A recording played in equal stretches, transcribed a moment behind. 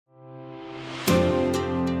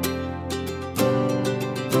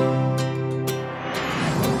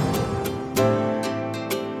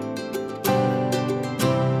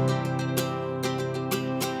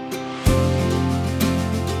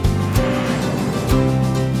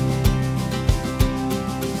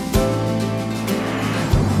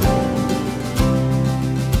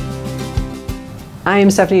I'm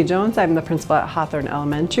Stephanie Jones. I'm the principal at Hawthorne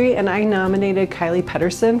Elementary, and I nominated Kylie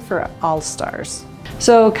Pedersen for All-Stars.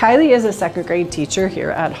 So Kylie is a second grade teacher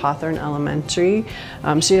here at Hawthorne Elementary.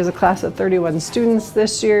 She has a class of 31 students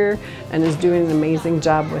this year and is doing an amazing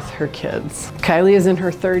job with her kids. Kylie is in her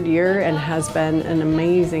third year and has been an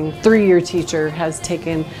amazing 3-year teacher, has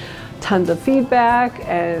taken tons of feedback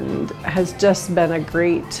and has just been a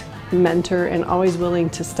great mentor and always willing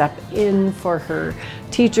to step in for her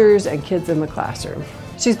teachers and kids in the classroom.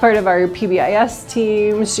 She's part of our PBIS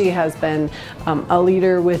team. She has been a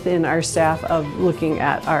leader within our staff of looking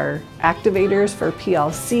at our activators for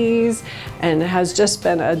PLCs and has just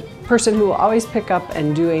been a person who will always pick up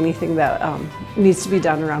and do anything that needs to be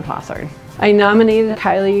done around Hawthorne. I nominated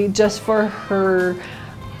Kylie just for her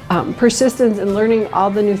persistence in learning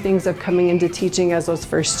all the new things of coming into teaching as those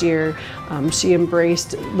first year. She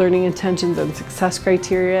embraced learning intentions and success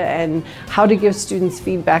criteria, and how to give students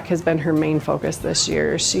feedback has been her main focus this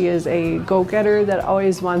year. She is a go-getter that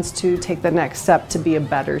always wants to take the next step to be a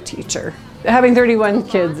better teacher. Having 31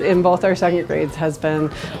 kids in both our second grades has been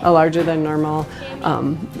a larger than normal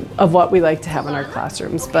of what we like to have in our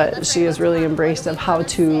classrooms, but she has really embraced of how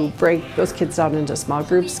to break those kids down into small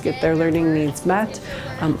groups, get their learning needs met,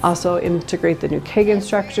 also integrate the new Kagan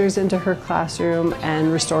structures into her classroom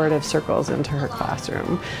and restorative circles into her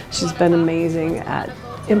classroom. She's been amazing at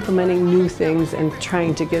implementing new things and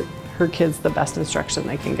trying to get her kids the best instruction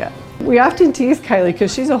they can get. We often tease Kylie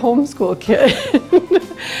because she's a homeschool kid.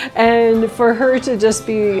 And for her to just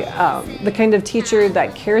be the kind of teacher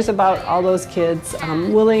that cares about all those kids,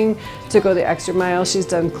 willing to go the extra mile. She's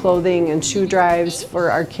done clothing and shoe drives for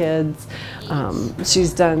our kids.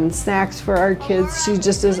 She's done snacks for our kids. She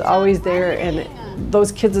just is always there, and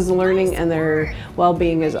those kids' learning and their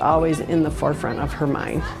well-being is always in the forefront of her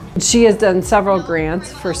mind. She has done several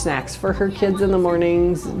grants for snacks for her kids in the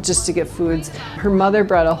mornings just to get foods. Her mother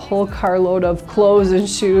brought a whole carload of clothes and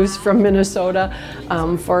shoes from Minnesota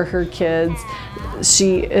for her kids.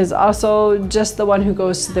 She is also just the one who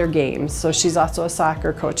goes to their games. So she's also a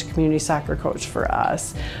soccer coach, a community soccer coach for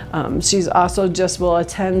us. She's also just will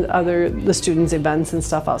attend the students' events and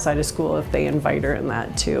stuff outside of school if they invite her in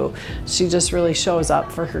that too. She just really shows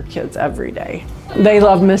up for her kids every day. They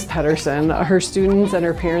love Miss Pedersen. Her students and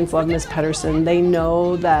her parents love Miss Pedersen. They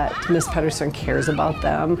know that Miss Pedersen cares about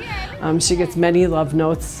them. She gets many love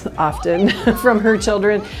notes often from her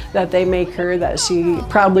children that they make her that she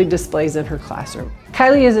proudly displays in her classroom.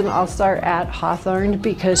 Kylie is an all-star at Hawthorne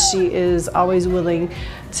because she is always willing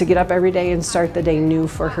to get up every day and start the day new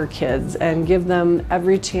for her kids and give them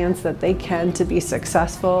every chance that they can to be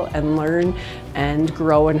successful and learn and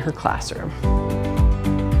grow in her classroom.